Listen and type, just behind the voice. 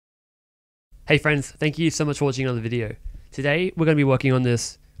Hey friends, thank you so much for watching another video. Today we're going to be working on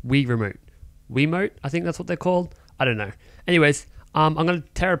this Wii remote. Wiimote, I think that's what they're called. I don't know. Anyways, I'm going to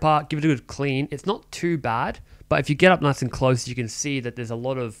tear it apart, give it a good clean. It's not too bad, but if you get up nice and close, you can see that there's a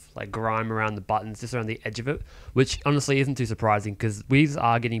lot of like grime around the buttons, just around the edge of it, which honestly isn't too surprising because Wii's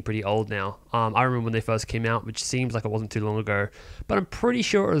are getting pretty old now. I remember when they first came out, which seems like it wasn't too long ago, but I'm pretty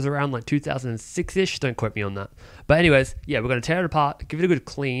sure it was around like 2006-ish. Don't quote me on that. But anyways, yeah, we're going to tear it apart, give it a good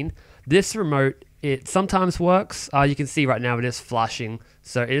clean. This remote, it sometimes works. You can see right now it is flashing,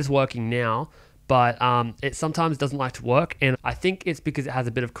 so it is working now, but it sometimes doesn't like to work, and I think it's because it has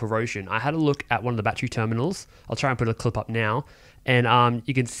a bit of corrosion. I had a look at one of the battery terminals. I'll try and put a clip up now, and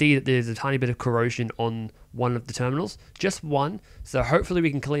you can see that there's a tiny bit of corrosion on one of the terminals, just one, so hopefully we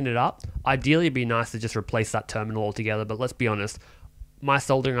can clean it up. Ideally it'd be nice to just replace that terminal altogether, but let's be honest, my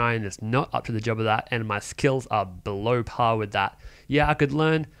soldering iron is not up to the job of that, and my skills are below par with that. Yeah, I could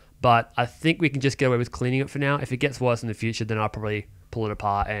learn, but I think we can just get away with cleaning it for now. If it gets worse in the future, then I'll probably pull it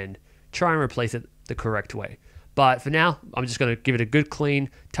apart and try and replace it the correct way. But for now, I'm just going to give it a good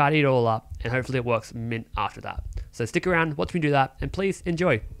clean, tidy it all up, and hopefully it works mint after that. So stick around, watch me do that, and please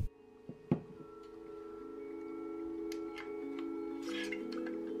enjoy.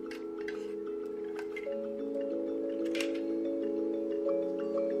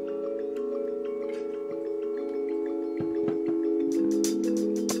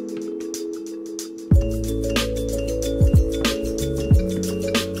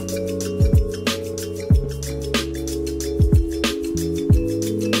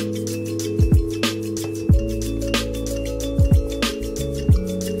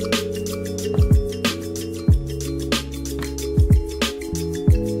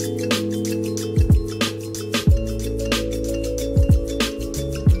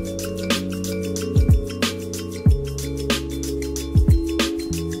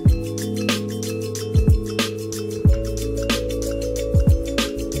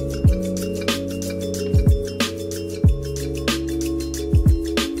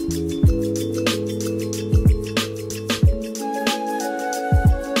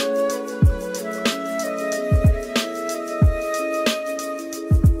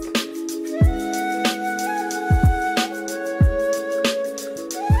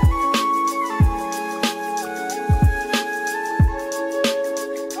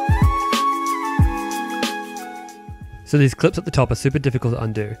 So these clips at the top are super difficult to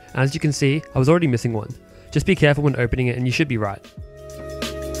undo, and as you can see, I was already missing one. Just be careful when opening it and you should be right.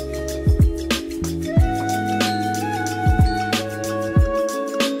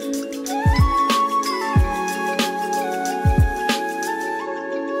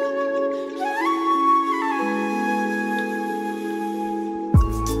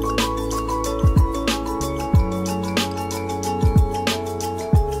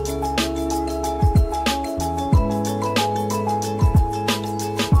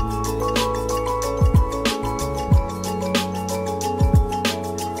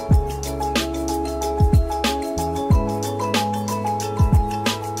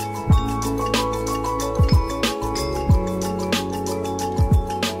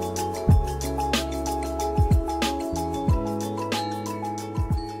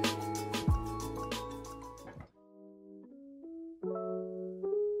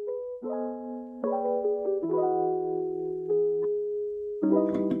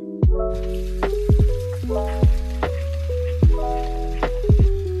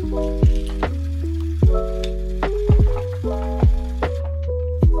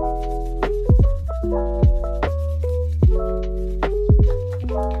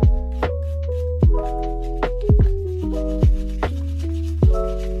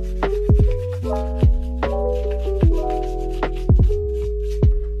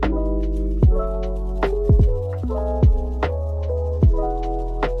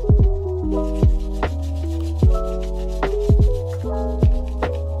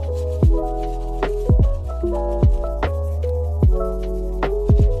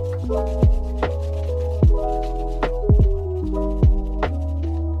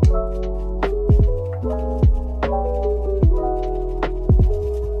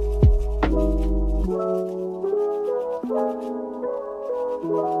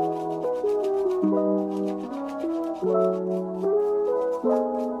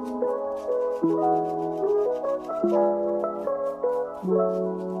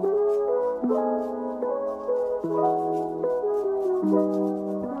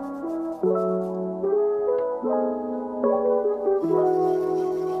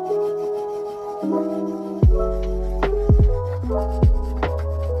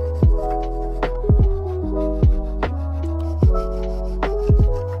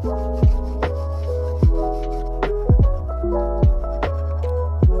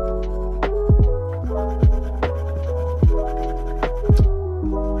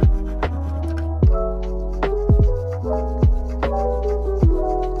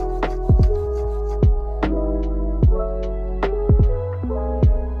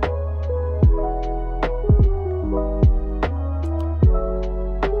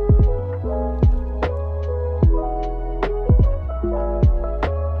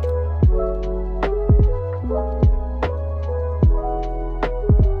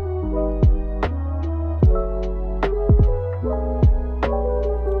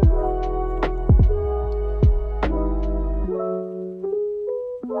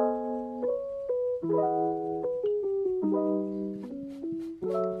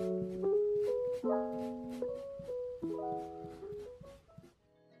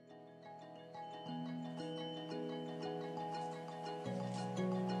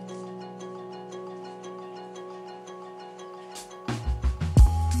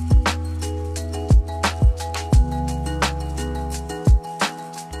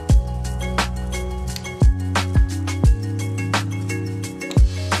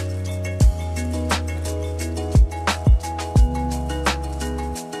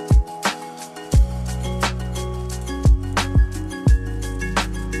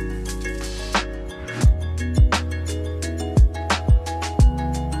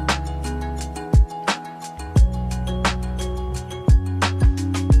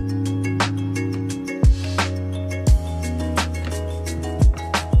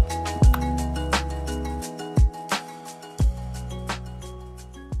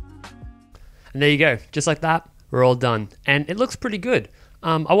 And there you go, just like that, we're all done. And it looks pretty good.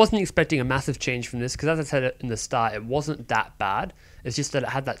 I wasn't expecting a massive change from this because, as I said in the start, it wasn't that bad. It's just that it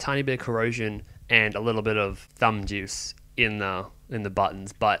had that tiny bit of corrosion and a little bit of thumb juice in the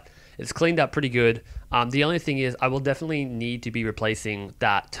buttons, but it's cleaned up pretty good. The only thing is I will definitely need to be replacing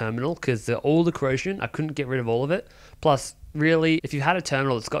that terminal because all the corrosion, I couldn't get rid of all of it. Plus, really, if you've had a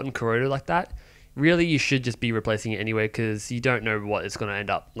terminal that's gotten corroded like that, really you should just be replacing it anyway because you don't know what it's going to end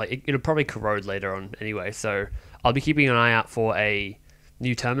up. Like it'll probably corrode later on anyway, so I'll be keeping an eye out for a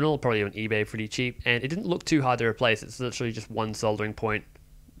new terminal, probably on eBay pretty cheap, and it didn't look too hard to replace. It's literally just one soldering point,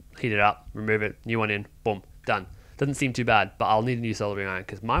 heat it up, remove it, new one in, boom, done. Doesn't seem too bad, but I'll need a new soldering iron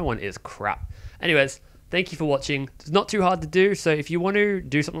because my one is crap. Anyways, thank you for watching. It's not too hard to do, so if you want to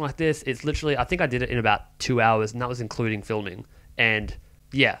do something like this, it's literally, I think I did it in about 2 hours, and that was including filming. And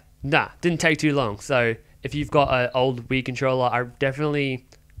yeah, didn't take too long. So if you've got an old Wii controller, I definitely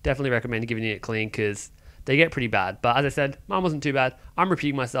recommend giving it a clean because they get pretty bad. But as I said, mine wasn't too bad. I'm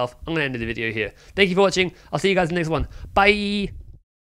repeating myself. I'm going to end the video here. Thank you for watching. I'll see you guys in the next one. Bye!